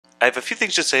I have a few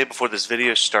things to say before this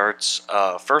video starts.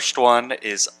 First one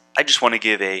is I just want to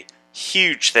give a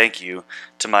huge thank you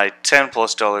to my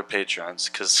 $10+ patrons,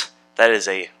 because that is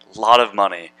a lot of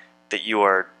money that you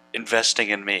are investing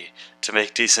in me to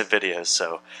make decent videos,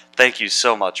 so thank you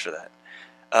so much for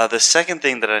that. The second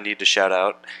thing that I need to shout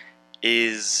out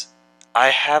is I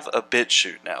have a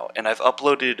BitChute now, and I've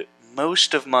uploaded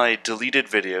most of my deleted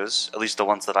videos, at least the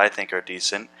ones that I think are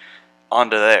decent,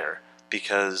 onto there,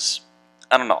 because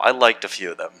I don't know, I liked a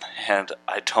few of them, and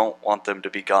I don't want them to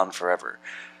be gone forever.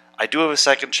 I do have a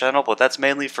second channel, but that's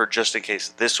mainly for just in case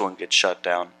this one gets shut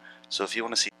down. So if you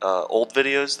want to see old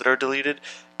videos that are deleted,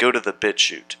 go to the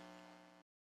BitChute.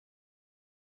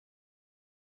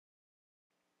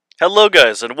 Hello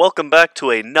guys, and welcome back to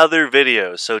another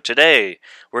video. So today,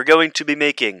 we're going to be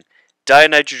making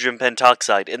dinitrogen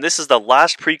pentoxide, and this is the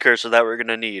last precursor that we're going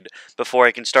to need before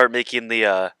I can start making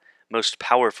the most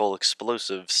powerful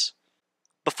explosives.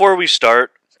 Before we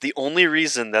start, the only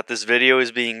reason that this video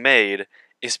is being made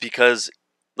is because,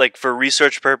 like, for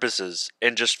research purposes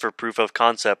and just for proof of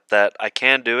concept that I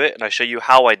can do it and I show you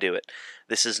how I do it.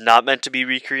 This is not meant to be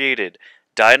recreated.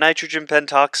 Dinitrogen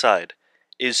pentoxide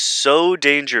is so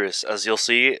dangerous, as you'll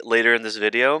see later in this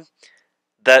video,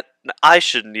 that I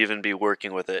shouldn't even be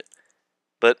working with it.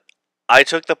 But I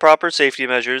took the proper safety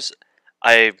measures.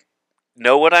 I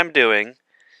know what I'm doing,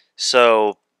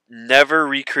 so never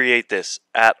recreate this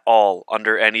at all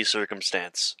under any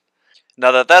circumstance. Now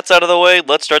that that's out of the way,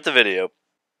 let's start the video.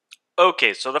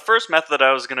 Okay, so the first method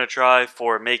I was going to try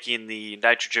for making the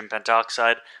nitrogen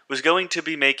pentoxide was going to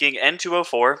be making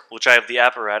N2O4, which I have the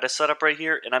apparatus set up right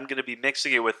here, and I'm going to be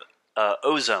mixing it with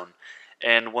ozone.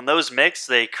 And when those mix,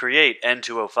 they create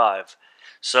N2O5.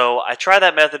 So I try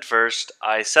that method first.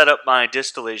 I set up my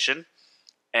distillation,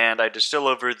 and I distill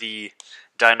over the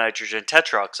dinitrogen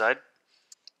tetroxide.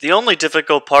 The only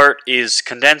difficult part is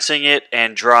condensing it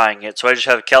and drying it. So I just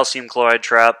have a calcium chloride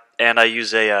trap, and I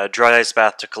use a dry ice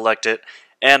bath to collect it,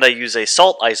 and I use a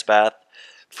salt ice bath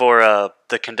for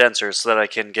the condenser so that I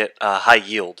can get high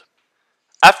yield.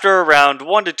 After around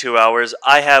 1 to 2 hours,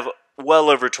 I have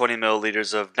well over 20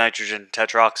 milliliters of nitrogen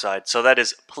tetroxide, so that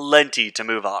is plenty to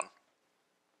move on.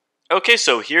 Okay,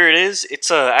 so here it is. It's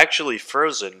actually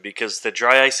frozen because the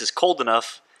dry ice is cold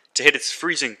enough to hit its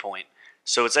freezing point,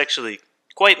 so it's actually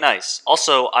quite nice.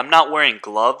 Also, I'm not wearing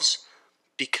gloves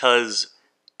because,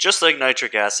 just like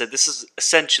nitric acid, this is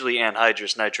essentially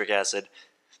anhydrous nitric acid.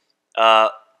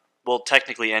 Well,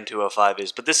 technically N2O5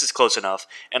 is, but this is close enough.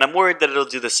 And I'm worried that it'll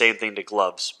do the same thing to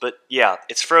gloves. But yeah,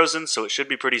 it's frozen, so it should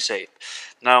be pretty safe.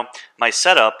 Now, my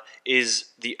setup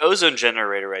is the ozone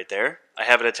generator right there. I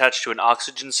have it attached to an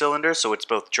oxygen cylinder, so it's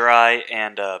both dry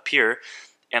and pure.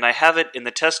 And I have it in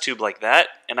the test tube like that,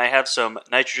 and I have some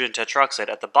nitrogen tetroxide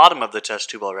at the bottom of the test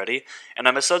tube already, and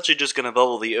I'm essentially just going to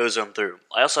bubble the ozone through.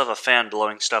 I also have a fan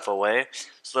blowing stuff away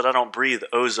so that I don't breathe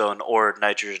ozone or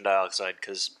nitrogen dioxide,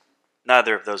 because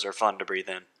neither of those are fun to breathe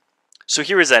in. So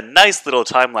here is a nice little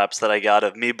time lapse that I got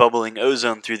of me bubbling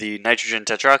ozone through the nitrogen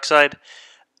tetroxide,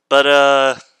 but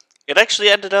it actually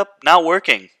ended up not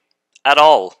working at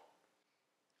all.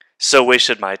 So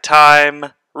wasted my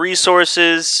time,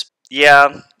 resources.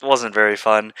 Yeah, it wasn't very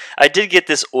fun. I did get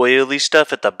this oily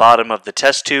stuff at the bottom of the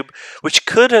test tube, which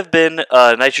could have been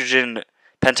nitrogen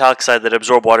pentoxide that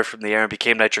absorbed water from the air and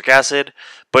became nitric acid,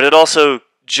 but it also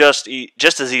just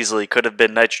as easily could have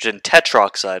been nitrogen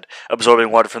tetroxide absorbing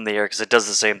water from the air, because it does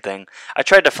the same thing. I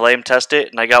tried to flame test it,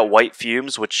 and I got white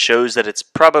fumes, which shows that it's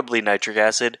probably nitric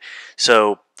acid,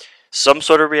 so some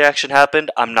sort of reaction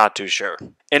happened, I'm not too sure.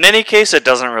 In any case, it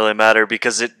doesn't really matter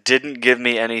because it didn't give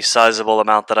me any sizable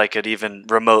amount that I could even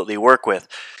remotely work with.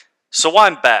 So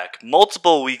I'm back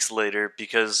multiple weeks later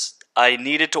because I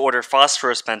needed to order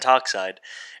phosphorus pentoxide,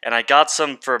 and I got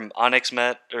some from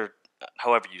OnyxMet, or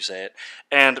however you say it,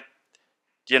 and,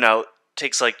 you know, it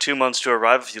takes like 2 months to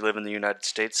arrive if you live in the United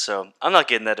States, so I'm not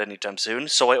getting that anytime soon.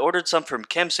 So I ordered some from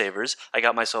ChemSavers. I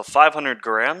got myself 500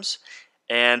 grams,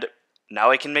 and now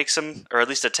I can make some, or at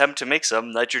least attempt to make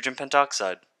some, nitrogen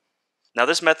pentoxide. Now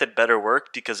this method better work,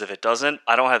 because if it doesn't,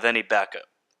 I don't have any backup.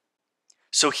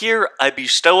 So here I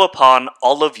bestow upon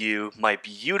all of you my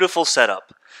beautiful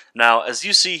setup. Now as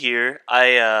you see here,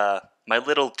 my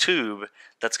little tube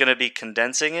that's going to be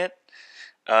condensing it,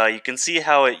 you can see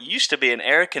how it used to be an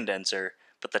air condenser,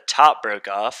 but the top broke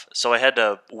off, so I had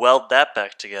to weld that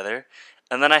back together,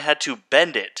 and then I had to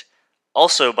bend it,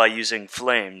 also by using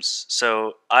flames.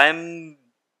 So I'm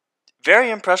very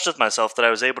impressed with myself that I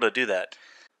was able to do that.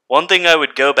 One thing I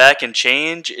would go back and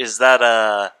change is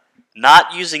that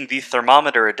not using the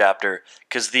thermometer adapter,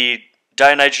 because the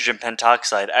dinitrogen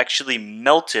pentoxide actually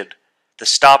melted the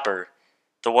stopper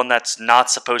the one that's not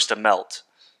supposed to melt.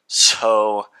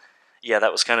 So, yeah,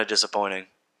 that was kind of disappointing.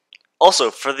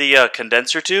 Also, for the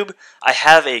condenser tube, I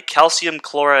have a calcium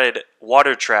chloride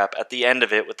water trap at the end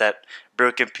of it with that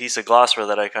broken piece of glassware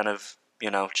that I kind of,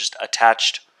 just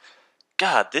attached.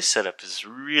 God, this setup is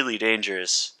really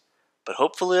dangerous, but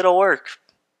hopefully it'll work.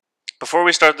 Before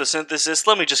we start the synthesis,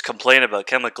 let me just complain about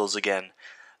chemicals again.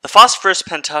 The phosphorus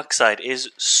pentoxide is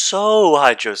so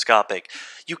hygroscopic.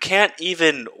 You can't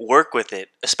even work with it,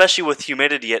 especially with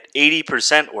humidity at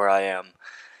 80% where I am.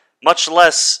 Much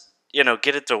less,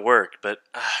 get it to work, but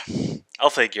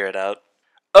I'll figure it out.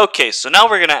 Okay, so now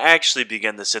we're going to actually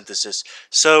begin the synthesis.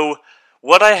 So,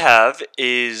 what I have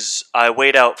is I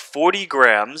weighed out 40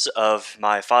 grams of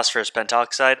my phosphorus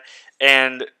pentoxide,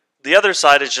 and the other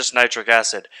side is just nitric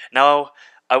acid. Now,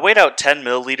 I weighed out 10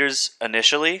 milliliters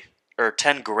initially, or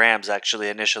 10 grams actually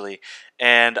initially,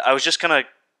 and I was just going to,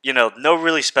 no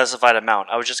really specified amount.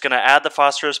 I was just going to add the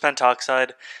phosphorus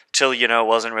pentoxide till, it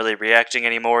wasn't really reacting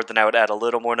anymore. Then I would add a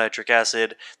little more nitric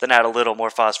acid, then add a little more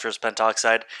phosphorus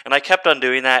pentoxide, and I kept on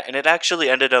doing that, and it actually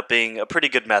ended up being a pretty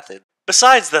good method.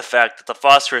 Besides the fact that the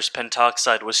phosphorus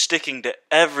pentoxide was sticking to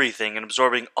everything and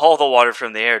absorbing all the water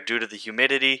from the air due to the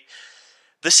humidity,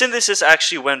 the synthesis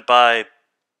actually went by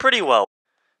pretty well.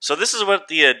 So this is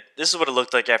what it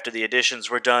looked like after the additions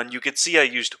were done. You could see I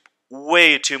used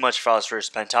way too much phosphorus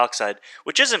pentoxide,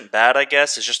 which isn't bad, I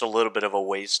guess. It's just a little bit of a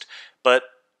waste, but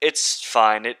it's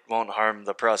fine. It won't harm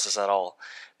the process at all.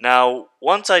 Now,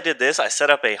 once I did this, I set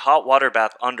up a hot water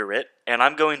bath under it, and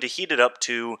I'm going to heat it up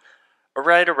to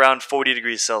right around 40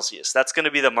 degrees Celsius. That's going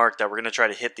to be the mark that we're going to try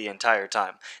to hit the entire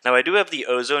time. Now, I do have the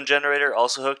ozone generator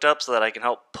also hooked up so that I can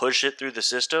help push it through the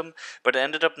system, but it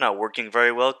ended up not working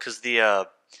very well because the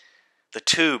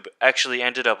tube actually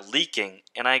ended up leaking,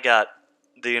 and I got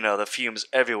the fumes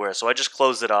everywhere, so I just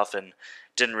closed it off and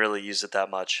didn't really use it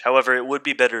that much. However, it would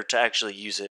be better to actually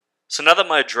use it. So now that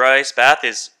my dry ice bath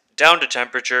is down to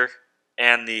temperature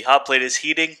and the hot plate is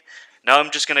heating, now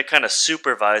I'm just going to kind of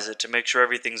supervise it to make sure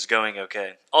everything's going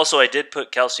okay. Also, I did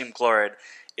put calcium chloride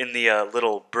in the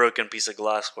little broken piece of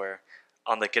glassware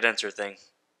on the condenser thing,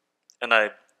 and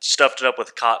I stuffed it up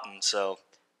with cotton, so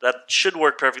that should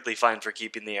work perfectly fine for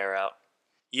keeping the air out.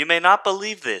 You may not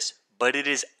believe this, but it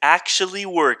is actually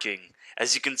working.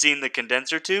 As you can see in the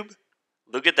condenser tube,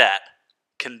 look at that.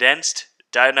 Condensed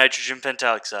dinitrogen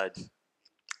pentoxide.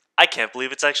 I can't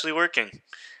believe it's actually working.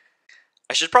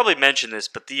 I should probably mention this,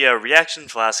 but the reaction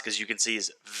flask, as you can see,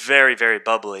 is very, very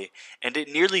bubbly, and it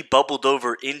nearly bubbled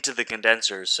over into the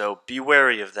condenser, so be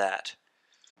wary of that.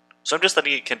 So I'm just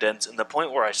letting it condense, and the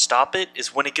point where I stop it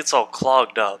is when it gets all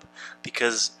clogged up,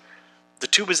 because the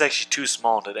tube is actually too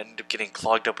small and it ended up getting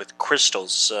clogged up with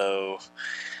crystals, so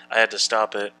I had to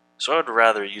stop it. So I would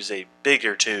rather use a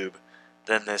bigger tube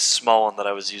than this small one that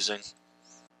I was using.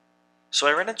 So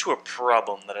I ran into a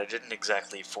problem that I didn't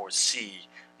exactly foresee.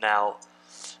 Now,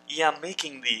 yeah,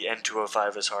 making the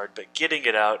N2O5 is hard, but getting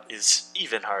it out is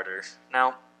even harder.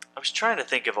 Now, I was trying to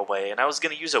think of a way, and I was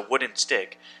going to use a wooden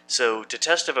stick. So to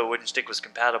test if a wooden stick was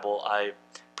compatible, I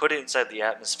put it inside the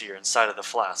atmosphere inside of the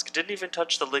flask. It didn't even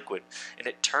touch the liquid, and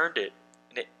it turned it,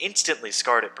 and it instantly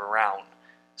scarred it brown.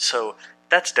 So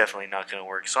that's definitely not going to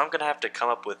work. So I'm going to have to come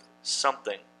up with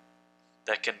something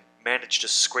that can manage to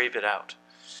scrape it out.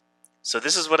 So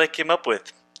this is what I came up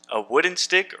with. A wooden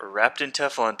stick wrapped in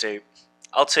Teflon tape.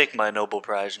 I'll take my Nobel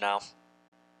Prize now.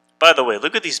 By the way,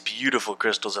 look at these beautiful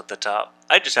crystals at the top.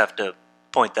 I just have to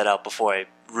point that out before I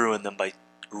ruin them by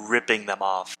ripping them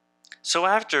off. So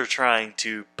after trying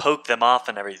to poke them off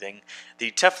and everything, the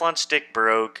Teflon stick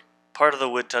broke, part of the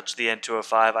wood touched the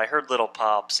N2O5, I heard little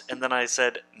pops, and then I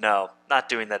said, no, not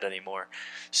doing that anymore.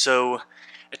 So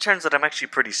it turns out I'm actually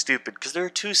pretty stupid, because there are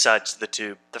two sides to the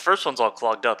tube. The first one's all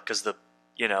clogged up because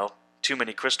too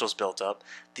many crystals built up.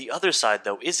 The other side,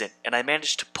 though, isn't, and I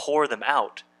managed to pour them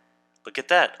out. Look at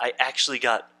that, I actually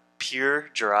got pure,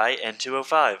 dry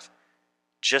N2O5,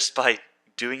 just by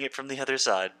doing it from the other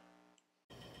side.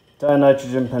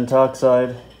 Dinitrogen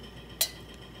pentoxide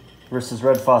versus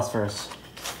red phosphorus.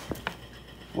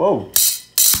 Whoa.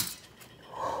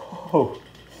 Whoa.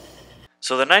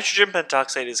 So the nitrogen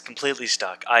pentoxide is completely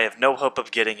stuck. I have no hope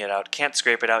of getting it out, can't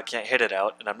scrape it out, can't hit it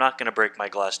out, and I'm not going to break my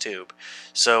glass tube.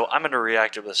 So I'm going to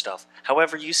react with this stuff.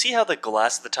 However, you see how the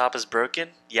glass at the top is broken?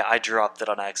 Yeah, I dropped it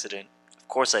on accident. Of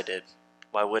course I did.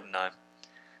 Why wouldn't I?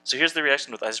 So here's the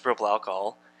reaction with isopropyl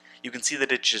alcohol. You can see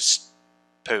that it just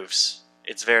poofs.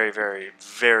 It's very, very,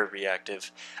 very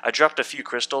reactive. I dropped a few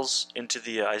crystals into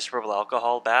the isopropyl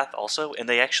alcohol bath also, and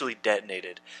they actually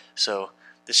detonated. So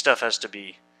this stuff has to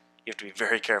be... You have to be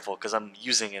very careful because I'm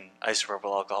using an isopropyl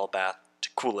alcohol bath to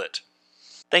cool it.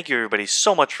 Thank you everybody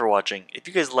so much for watching. If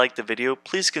you guys liked the video,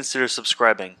 please consider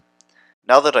subscribing.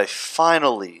 Now that I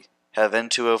finally have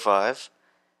N2O5,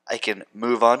 I can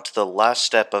move on to the last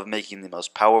step of making the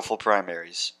most powerful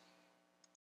primaries.